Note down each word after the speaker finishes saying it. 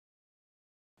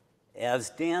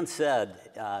As Dan said,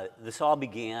 this all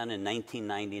began in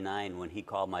 1999 when he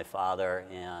called my father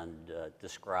and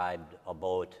described a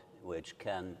boat, which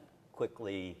Ken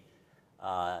quickly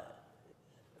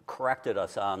corrected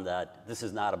us on that this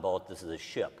is not a boat, this is a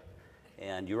ship.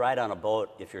 And you ride on a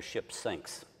boat if your ship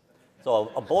sinks.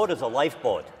 So a boat is a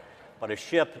lifeboat, but a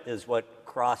ship is what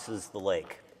crosses the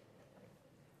lake.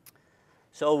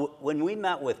 So when we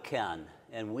met with Ken,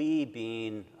 and we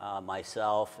being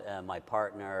myself and my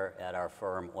partner at our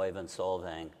firm, Oyvind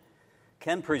Solvang,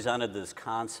 Ken presented this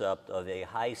concept of a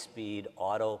high-speed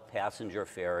auto passenger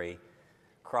ferry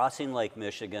crossing Lake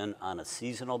Michigan on a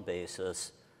seasonal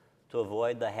basis to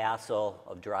avoid the hassle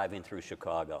of driving through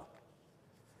Chicago.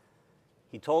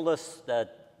 He told us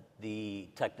that the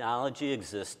technology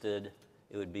existed.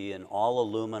 It would be an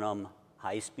all-aluminum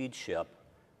high-speed ship,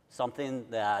 something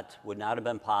that would not have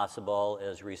been possible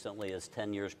as recently as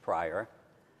 10 years prior,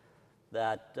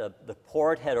 that the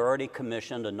port had already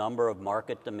commissioned a number of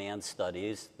market demand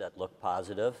studies that looked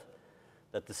positive,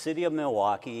 that the city of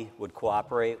Milwaukee would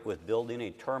cooperate with building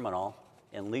a terminal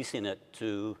and leasing it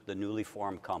to the newly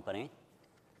formed company,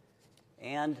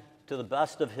 and to the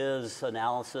best of his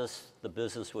analysis, the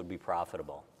business would be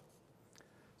profitable.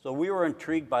 So we were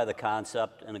intrigued by the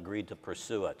concept and agreed to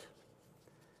pursue it.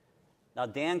 Now,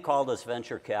 Dan called us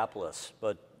venture capitalists,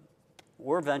 but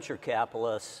we're venture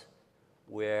capitalists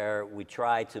where we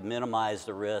try to minimize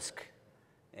the risk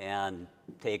and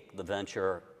take the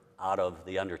venture out of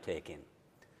the undertaking.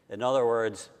 In other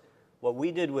words, what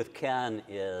we did with Ken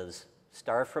is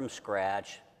start from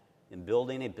scratch in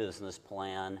building a business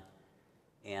plan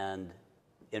and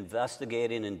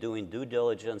investigating and doing due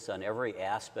diligence on every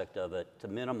aspect of it to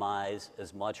minimize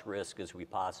as much risk as we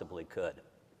possibly could.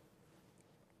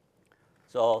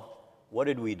 So what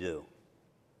did we do?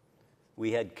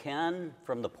 We had Ken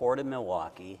from the Port of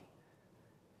Milwaukee,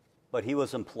 but he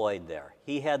was employed there.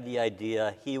 He had the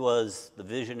idea, he was the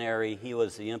visionary, he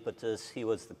was the impetus, he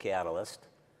was the catalyst.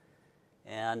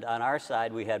 And on our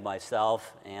side, we had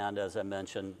myself and, as I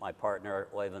mentioned, my partner,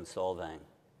 Oyvind Solvang.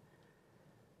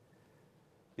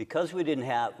 Because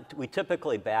we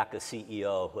typically back a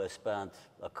CEO who has spent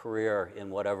a career in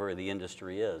whatever the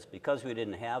industry is. Because we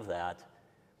didn't have that,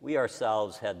 we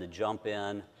ourselves had to jump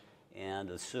in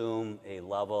and assume a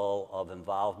level of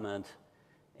involvement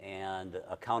and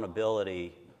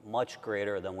accountability much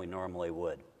greater than we normally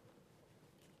would.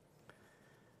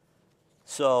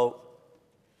 So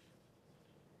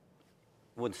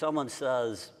when someone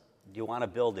says, do you want to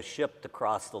build a ship to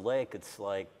cross the lake, it's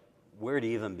like, where to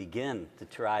even begin to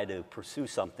try to pursue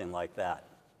something like that?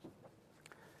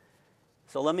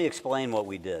 So let me explain what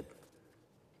we did.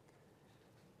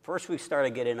 First, we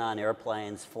started getting on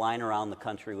airplanes, flying around the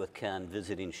country with Ken,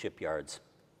 visiting shipyards.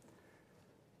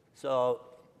 So,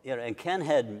 and Ken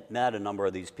had met a number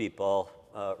of these people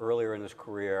earlier in his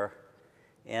career,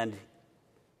 and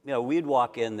we'd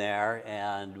walk in there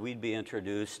and we'd be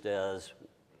introduced as,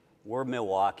 we're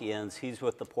Milwaukeeans, he's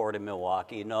with the Port of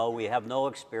Milwaukee. No, we have no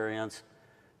experience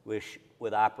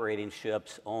with operating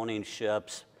ships, owning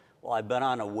ships. Well, I've been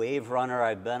on a wave runner,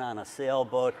 I've been on a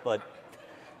sailboat, but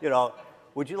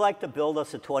would you like to build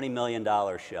us a $20 million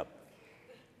ship?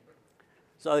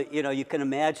 So, you can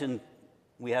imagine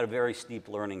we had a very steep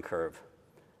learning curve.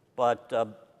 But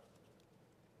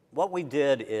what we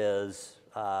did is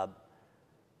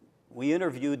we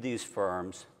interviewed these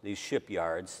firms, these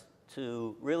shipyards,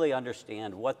 to really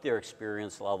understand what their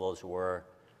experience levels were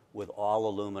with all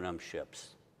aluminum ships.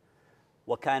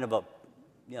 What kind of a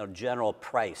general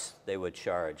price they would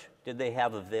charge. Did they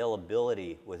have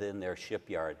availability within their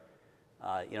shipyard?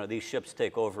 These ships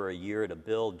take over a year to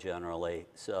build generally,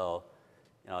 so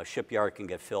a shipyard can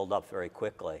get filled up very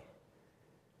quickly.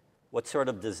 What sort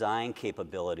of design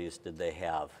capabilities did they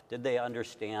have? Did they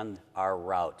understand our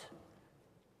route?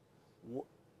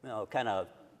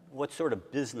 What sort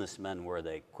of businessmen were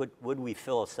they? Would we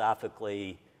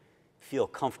philosophically feel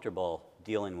comfortable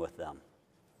dealing with them?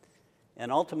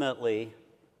 And ultimately,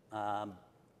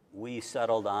 we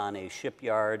settled on a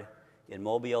shipyard in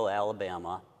Mobile,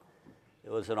 Alabama. It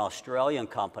was an Australian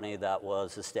company that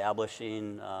was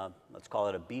establishing, let's call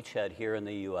it a beachhead here in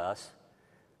the US,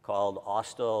 called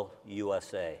Austal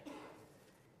USA.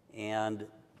 And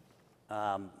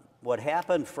what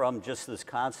happened from just this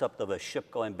concept of a ship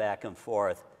going back and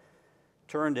forth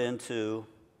turned into,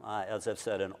 as I've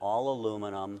said, an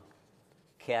all-aluminum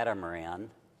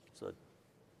catamaran, so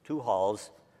 2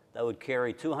 hulls, that would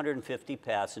carry 250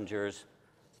 passengers,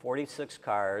 46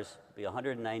 cars, be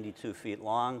 192 feet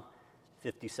long,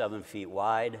 57 feet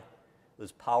wide. It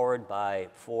was powered by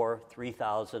 4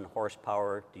 3,000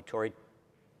 horsepower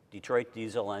Detroit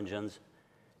diesel engines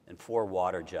and 4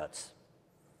 water jets.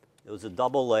 It was a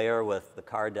double layer with the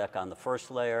car deck on the first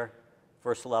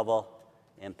level,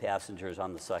 and passengers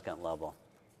on the second level.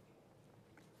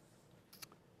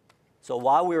 So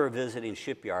while we were visiting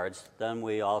shipyards, then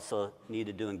we also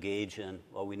needed to engage in,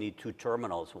 well, we need 2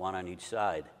 terminals, one on each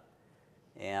side.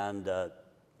 And the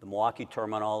Milwaukee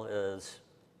terminal is,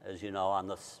 as you know, on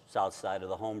the south side of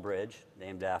the home bridge,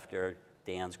 named after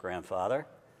Dan's grandfather.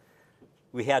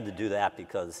 We had to do that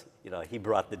because, he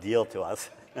brought the deal to us.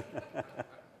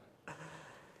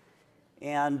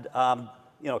 And,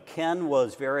 Ken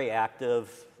was very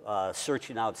active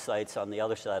searching out sites on the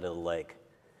other side of the lake.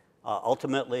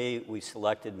 Ultimately, we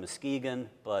selected Muskegon,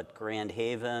 but Grand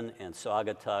Haven and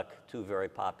Saugatuck, 2 very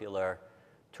popular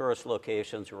tourist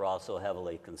locations, were also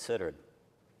heavily considered.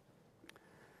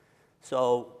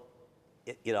 So,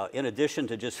 in addition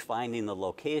to just finding the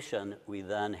location, we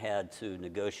then had to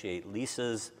negotiate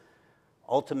leases.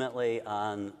 Ultimately,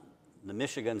 on the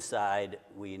Michigan side,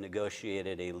 we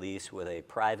negotiated a lease with a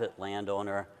private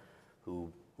landowner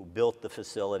who built the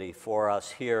facility for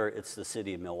us. Here, it's the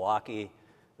city of Milwaukee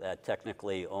that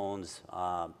technically owns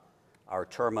our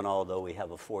terminal, though we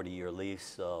have a 40-year lease,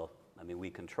 so, we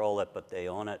control it, but they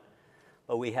own it.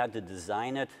 But we had to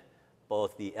design it,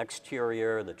 both the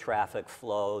exterior, the traffic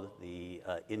flow, the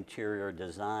interior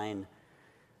design,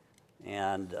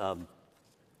 and,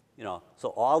 so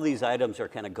all these items are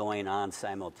kind of going on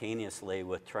simultaneously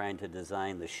with trying to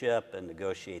design the ship and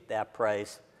negotiate that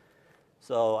price.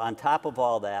 So on top of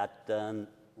all that, then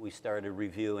we started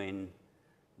reviewing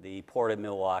the Port of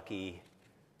Milwaukee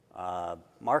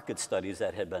market studies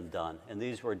that had been done. And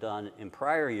these were done in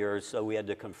prior years, so we had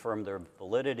to confirm their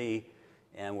validity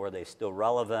and were they still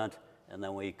relevant. And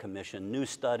then we commissioned new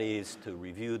studies to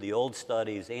review the old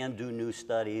studies and do new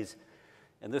studies.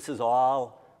 And this is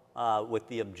all with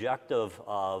the objective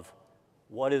of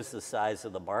what is the size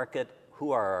of the market,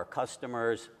 who are our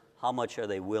customers, how much are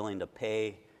they willing to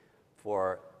pay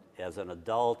for, as an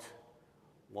adult,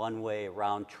 one-way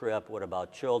round trip, what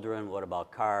about children, what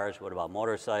about cars, what about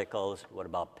motorcycles, what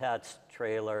about pets,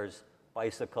 trailers,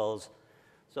 bicycles.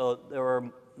 So there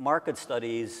were market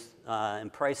studies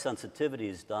and price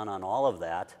sensitivities done on all of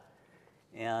that.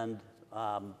 And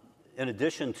in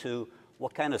addition to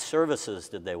what kind of services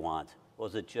did they want?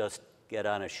 Was it just get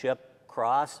on a ship,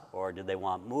 cross, or did they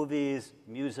want movies,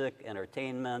 music,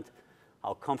 entertainment?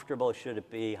 How comfortable should it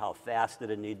be? How fast did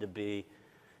it need to be?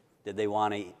 Did they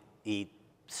want to eat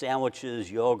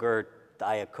sandwiches, yogurt,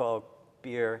 Diet Coke,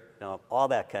 beer, all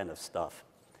that kind of stuff.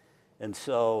 And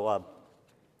so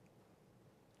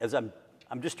as I'm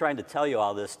just trying to tell you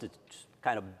all this to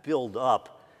kind of build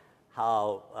up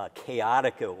how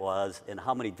chaotic it was and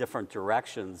how many different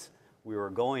directions we were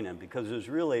going in, because it was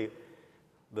really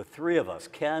the 3 of us,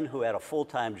 Ken, who had a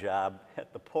full-time job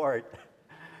at the port,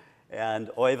 and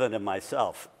Oyvind and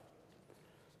myself.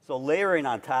 So layering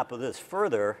on top of this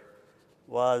further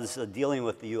was dealing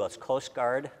with the U.S. Coast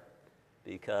Guard,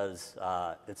 because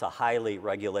it's a highly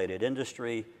regulated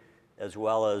industry, as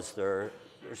well as there's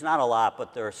not a lot,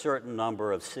 but there are a certain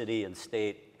number of city and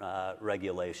state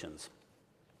regulations.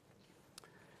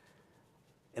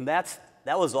 And that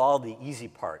was all the easy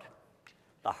part.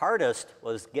 The hardest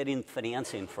was getting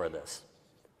financing for this.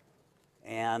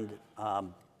 And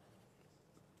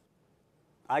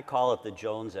I call it the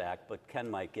Jones Act, but Ken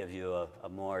might give you a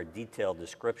more detailed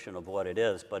description of what it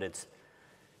is. But it's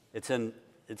an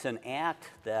act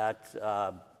that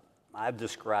I've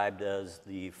described as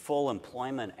the Full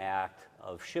Employment Act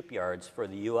of shipyards for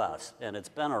the U.S. And it's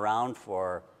been around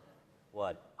for,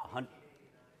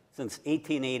 since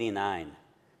 1889.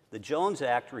 The Jones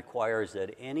Act requires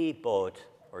that any boat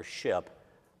or ship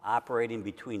operating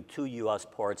between 2 U.S.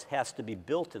 ports has to be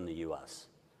built in the U.S.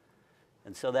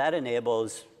 And so that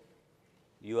enables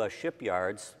U.S.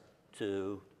 shipyards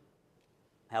to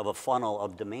have a funnel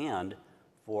of demand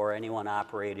for anyone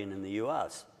operating in the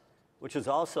U.S., which is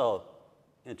also,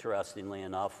 interestingly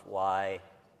enough, why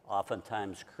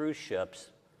oftentimes cruise ships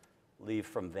leave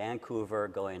from Vancouver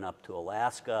going up to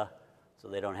Alaska, so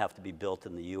they don't have to be built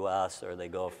in the U.S., or they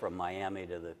go from Miami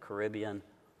to the Caribbean.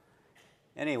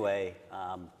 Anyway,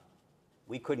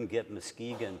 we couldn't get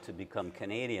Muskegon to become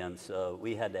Canadian, so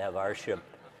we had to have our ship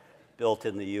built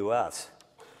in the U.S.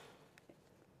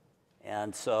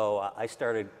 And so I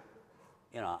started,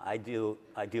 I deal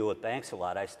with banks a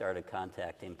lot. I started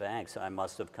contacting banks. I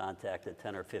must have contacted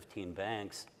 10 or 15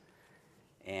 banks.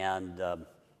 And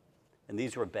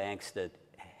these were banks that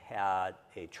had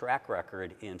a track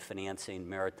record in financing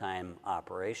maritime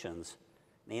operations,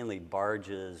 mainly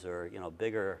barges or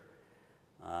bigger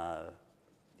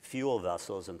fuel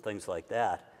vessels and things like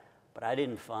that. but I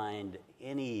didn't find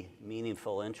any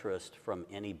meaningful interest from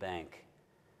any bank.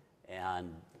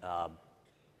 And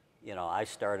you know, I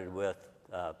started with,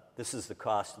 this is the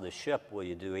cost of the ship. Will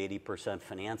you do 80%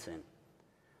 financing?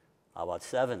 How about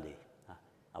 70?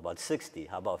 How about 60?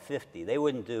 How about 50? They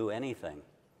wouldn't do anything.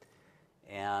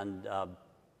 And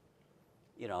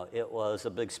you know, it was a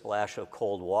big splash of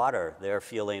cold water. Their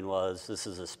feeling was, this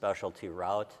is a specialty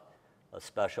route, a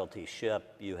specialty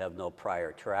ship. You have no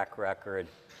prior track record.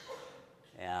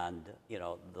 And you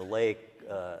know, the lake,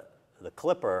 the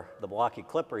Clipper, the Milwaukee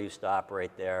Clipper used to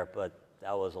operate there, but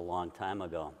that was a long time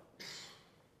ago.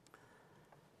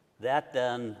 That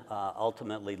then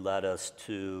ultimately led us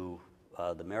to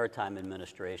the Maritime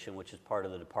Administration, which is part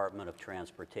of the Department of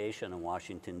Transportation in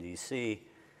Washington, D.C.,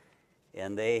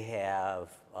 and they have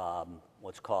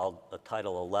what's called a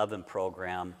Title 11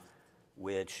 program,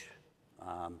 which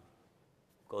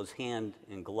goes hand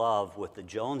in glove with the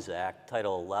Jones Act.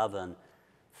 Title 11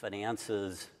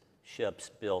 finances ships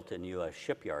built in U.S.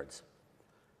 shipyards.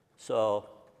 So,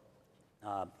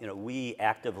 you know, we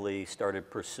actively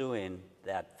started pursuing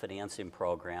that financing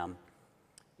program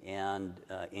and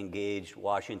engaged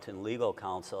Washington legal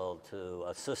counsel to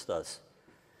assist us.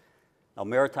 Now,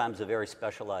 maritime is a very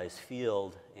specialized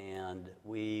field, and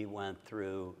we went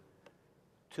through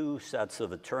 2 sets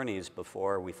of attorneys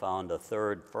before we found a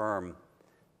third firm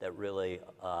that really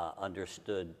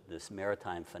understood this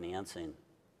maritime financing.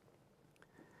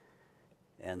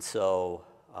 And so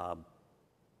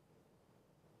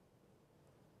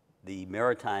the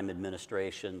Maritime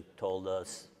Administration told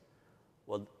us,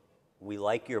 well, we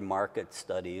like your market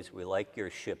studies, we like your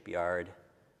shipyard,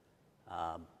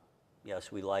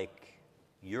 yes, we like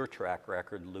your track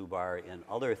record, Lubar, in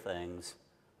other things,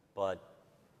 but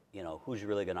you know, who's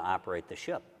really going to operate the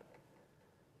ship?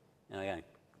 You know, I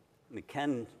mean,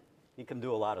 Ken, he can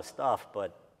do a lot of stuff,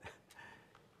 but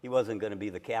he wasn't going to be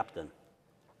the captain.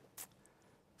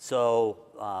 So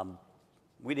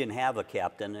we didn't have a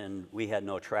captain, and we had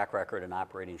no track record in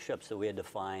operating ships, so we had to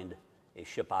find a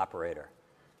ship operator.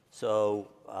 So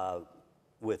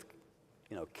with,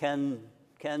 you know, Ken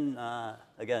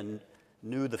again,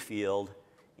 knew the field,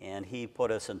 and he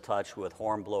put us in touch with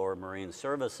Hornblower Marine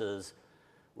Services,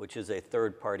 which is a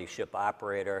third-party ship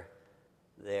operator.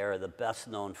 They're the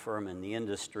best-known firm in the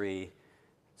industry,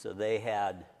 so they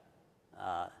had,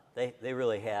 they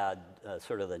really had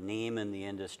sort of the name in the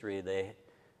industry.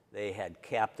 They had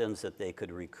captains that they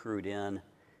could recruit in,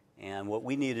 and what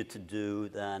we needed to do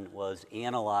then was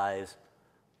analyze,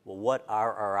 well, what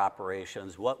are our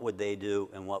operations, what would they do,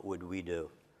 and what would we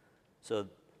do? So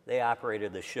they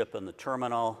operated the ship in the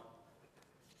terminal.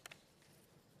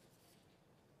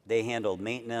 They handled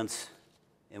maintenance,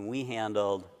 and we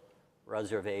handled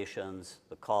reservations,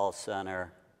 the call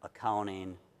center,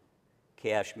 accounting,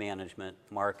 cash management,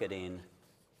 marketing,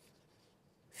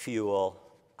 fuel,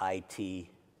 IT,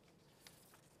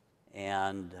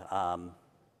 and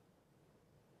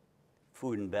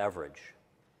food and beverage.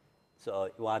 So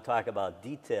you want to talk about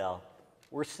detail,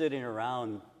 we're sitting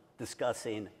around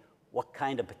discussing what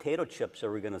kind of potato chips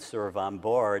are we going to serve on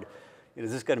board.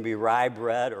 Is this going to be rye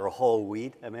bread or whole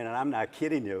wheat? I mean, and I'm not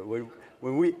kidding you.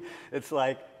 It's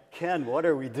like, Ken, what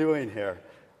are we doing here?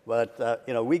 But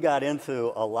you know, we got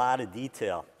into a lot of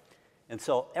detail. And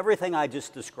so everything I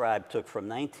just described took from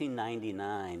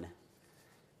 1999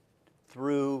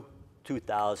 through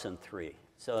 2003.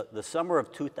 So the summer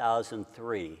of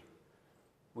 2003,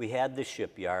 we had the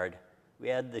shipyard. We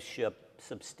had the ship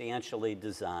substantially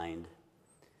designed.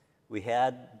 We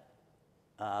had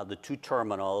the 2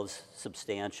 terminals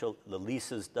substantial, the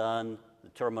leases done, the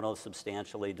terminals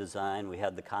substantially designed. We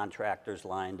had the contractors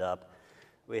lined up.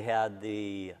 We had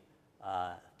the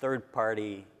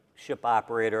third-party ship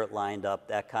operator lined up,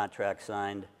 that contract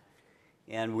signed.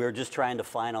 And we were just trying to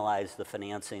finalize the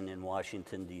financing in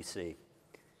Washington, D.C.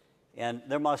 And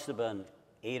there must have been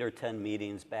 8 or 10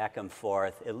 meetings back and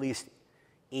forth, at least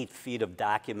 8 feet of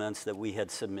documents that we had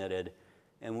submitted.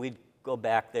 And we'd go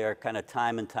back there kind of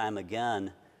time and time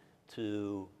again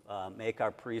to make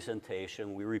our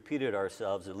presentation. We repeated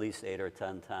ourselves at least 8 or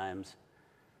 10 times.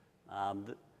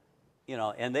 You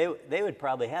know, and they would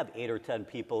probably have 8 or 10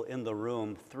 people in the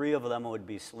room. 3 of them would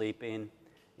be sleeping,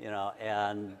 you know,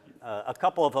 and a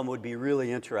couple of them would be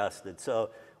really interested. So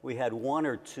we had 1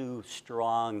 or 2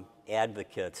 strong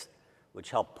advocates, which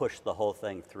helped push the whole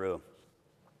thing through.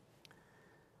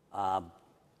 And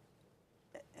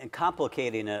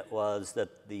complicating it was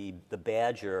that the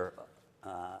Badger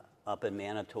up in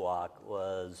Manitowoc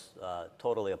was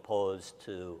totally opposed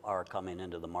to our coming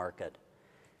into the market.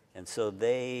 And so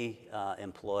they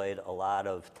employed a lot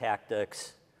of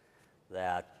tactics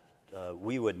that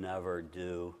we would never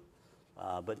do.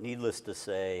 But needless to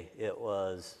say,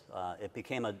 it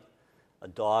became a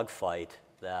dogfight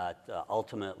that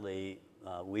ultimately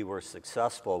we were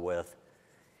successful with.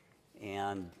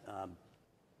 And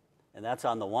that's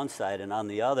on the one side. And on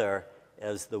the other,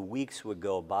 as the weeks would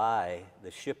go by,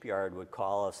 the shipyard would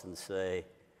call us and say,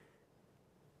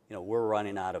 we're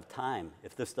running out of time.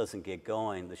 If this doesn't get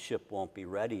going, the ship won't be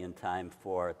ready in time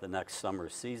for the next summer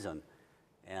season.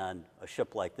 And a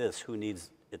ship like this, who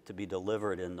needs it to be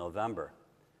delivered in November?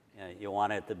 You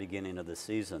want it at the beginning of the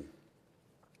season.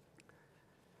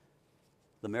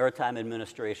 The Maritime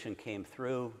Administration came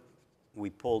through. We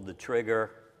pulled the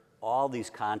trigger. All these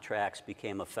contracts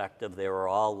became effective. They were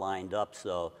all lined up,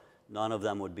 so none of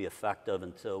them would be effective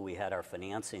until we had our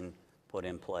financing put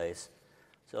in place.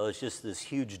 So it's just this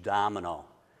huge domino.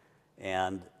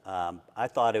 And I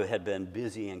thought it had been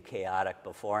busy and chaotic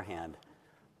beforehand.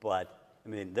 But,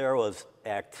 there was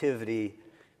activity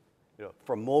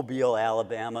from Mobile,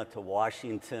 Alabama to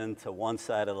Washington to one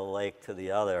side of the lake to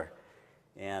the other.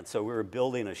 And so we were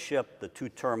building a ship, the 2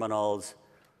 terminals,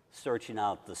 searching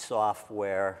out the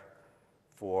software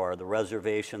for the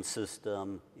reservation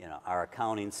system, our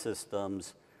accounting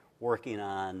systems, working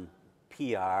on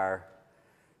PR,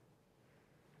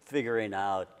 figuring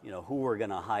out, who we're going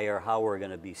to hire, how we're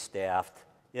going to be staffed.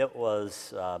 It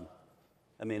was,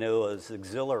 it was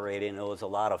exhilarating. It was a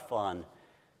lot of fun.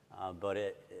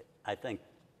 But I think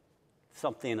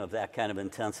something of that kind of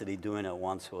intensity doing it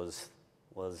once was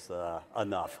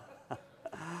enough.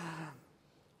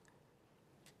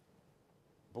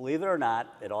 Believe it or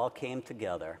not, it all came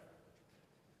together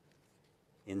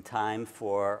in time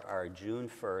for our June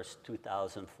 1st,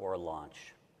 2004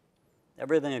 launch.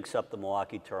 Everything except the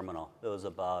Milwaukee terminal. It was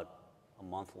about a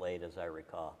month late, as I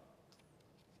recall.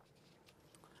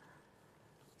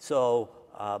 So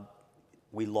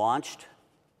we launched.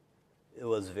 It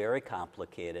was very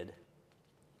complicated.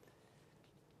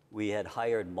 We had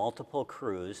hired multiple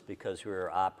crews because we were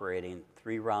operating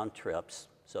 3 round trips,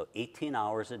 so 18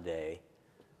 hours a day,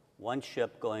 1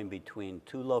 ship going between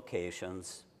 2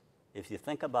 locations. If you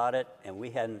think about it, and we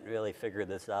hadn't really figured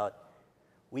this out,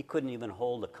 we couldn't even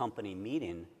hold a company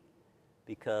meeting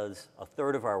because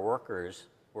 1/3 of our workers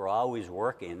were always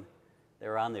working. They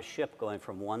were on the ship going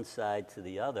from one side to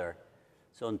the other.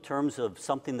 So in terms of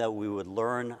something that we would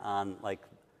learn on like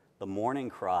the morning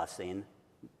crossing,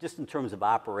 just in terms of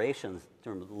operations, in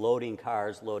terms of loading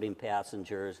cars, loading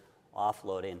passengers,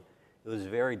 offloading, it was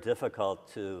very difficult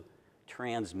to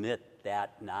transmit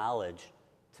that knowledge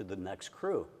to the next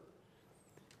crew.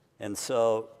 And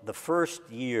so the first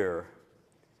year,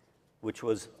 which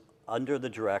was under the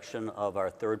direction of our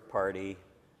third-party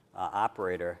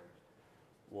operator,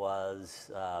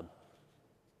 was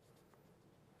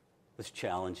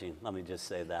challenging. Let me just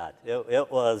say that.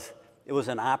 It was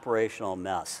an operational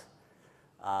mess.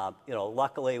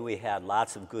 Luckily we had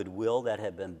lots of goodwill that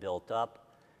had been built up,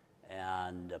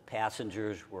 and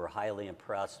passengers were highly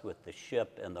impressed with the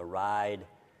ship and the ride,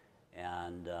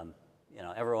 and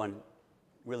everyone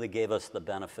really gave us the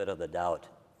benefit of the doubt.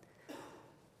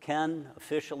 Ken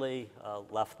officially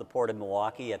left the Port of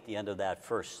Milwaukee at the end of that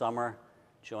first summer,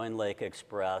 joined Lake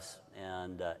Express,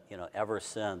 and ever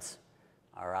since,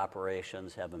 our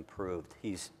operations have improved.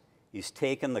 He's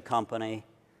taken the company,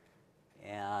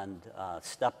 and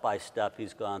step by step,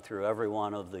 he's gone through every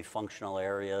one of the functional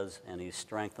areas, and he's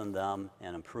strengthened them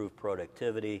and improved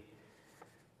productivity.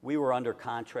 We were under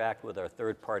contract with our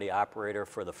third-party operator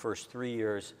for the first 3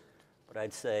 years, but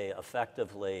I'd say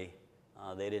effectively,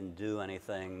 they didn't do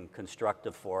anything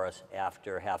constructive for us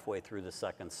after halfway through the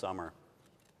second summer.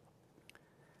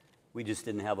 We just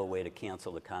didn't have a way to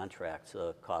cancel the contract, so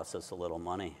it cost us a little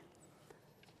money.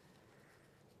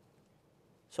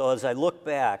 So as I look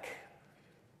back,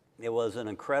 it was an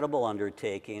incredible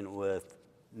undertaking with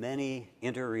many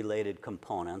interrelated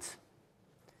components.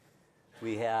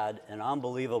 We had an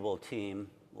unbelievable team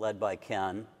led by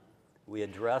Ken. We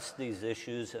addressed these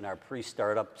issues in our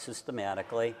pre-startup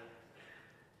systematically.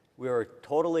 We were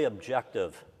totally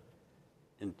objective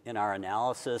in our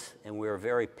analysis, and we were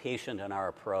very patient in our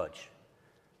approach.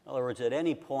 In other words, at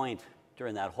any point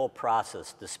during that whole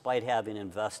process, despite having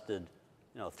invested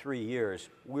 3 years,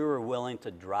 we were willing to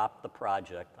drop the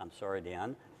project, I'm sorry,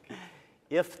 Dan,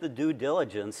 if the due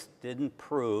diligence didn't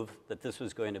prove that this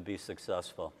was going to be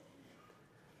successful.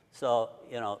 So,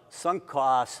 sunk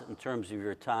costs in terms of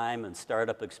your time and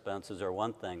startup expenses are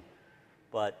one thing,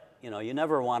 but you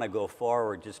never want to go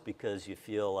forward just because you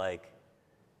feel like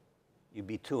you'd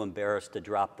be too embarrassed to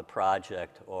drop the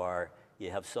project or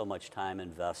you have so much time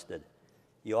invested.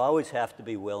 You always have to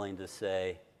be willing to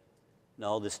say,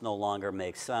 no, this no longer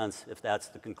makes sense if that's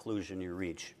the conclusion you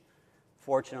reach.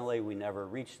 Fortunately, we never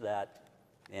reached that,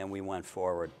 and we went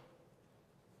forward.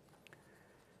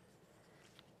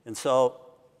 And so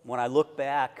when I look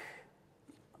back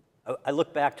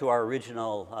to our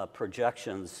original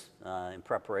projections in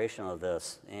preparation of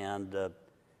this, and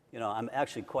I'm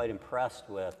actually quite impressed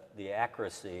with the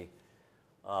accuracy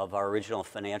of our original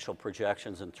financial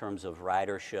projections in terms of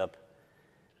ridership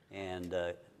and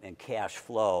cash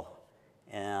flow.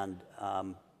 And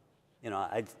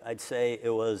I'd say it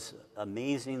was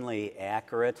amazingly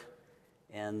accurate,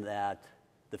 and that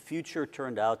the future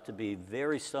turned out to be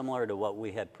very similar to what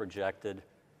we had projected,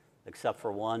 except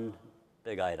for one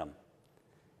big item,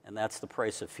 and that's the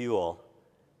price of fuel,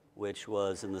 which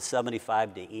was in the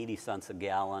 75 to 80 cents a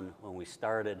gallon when we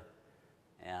started,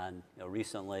 and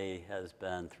recently has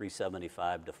been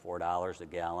 $3.75 to $4 a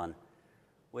gallon,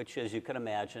 which, as you can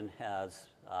imagine, has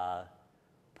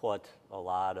put a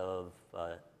lot of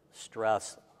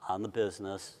stress on the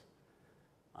business.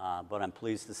 But I'm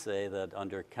pleased to say that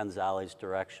under Ken Zolli's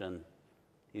direction,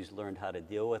 he's learned how to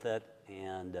deal with it,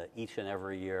 and each and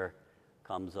every year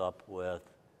comes up with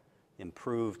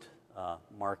improved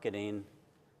marketing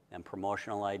and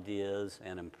promotional ideas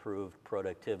and improved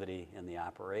productivity in the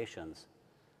operations.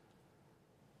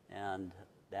 And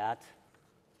that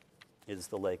is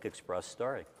the Lake Express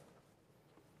story.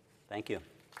 Thank you.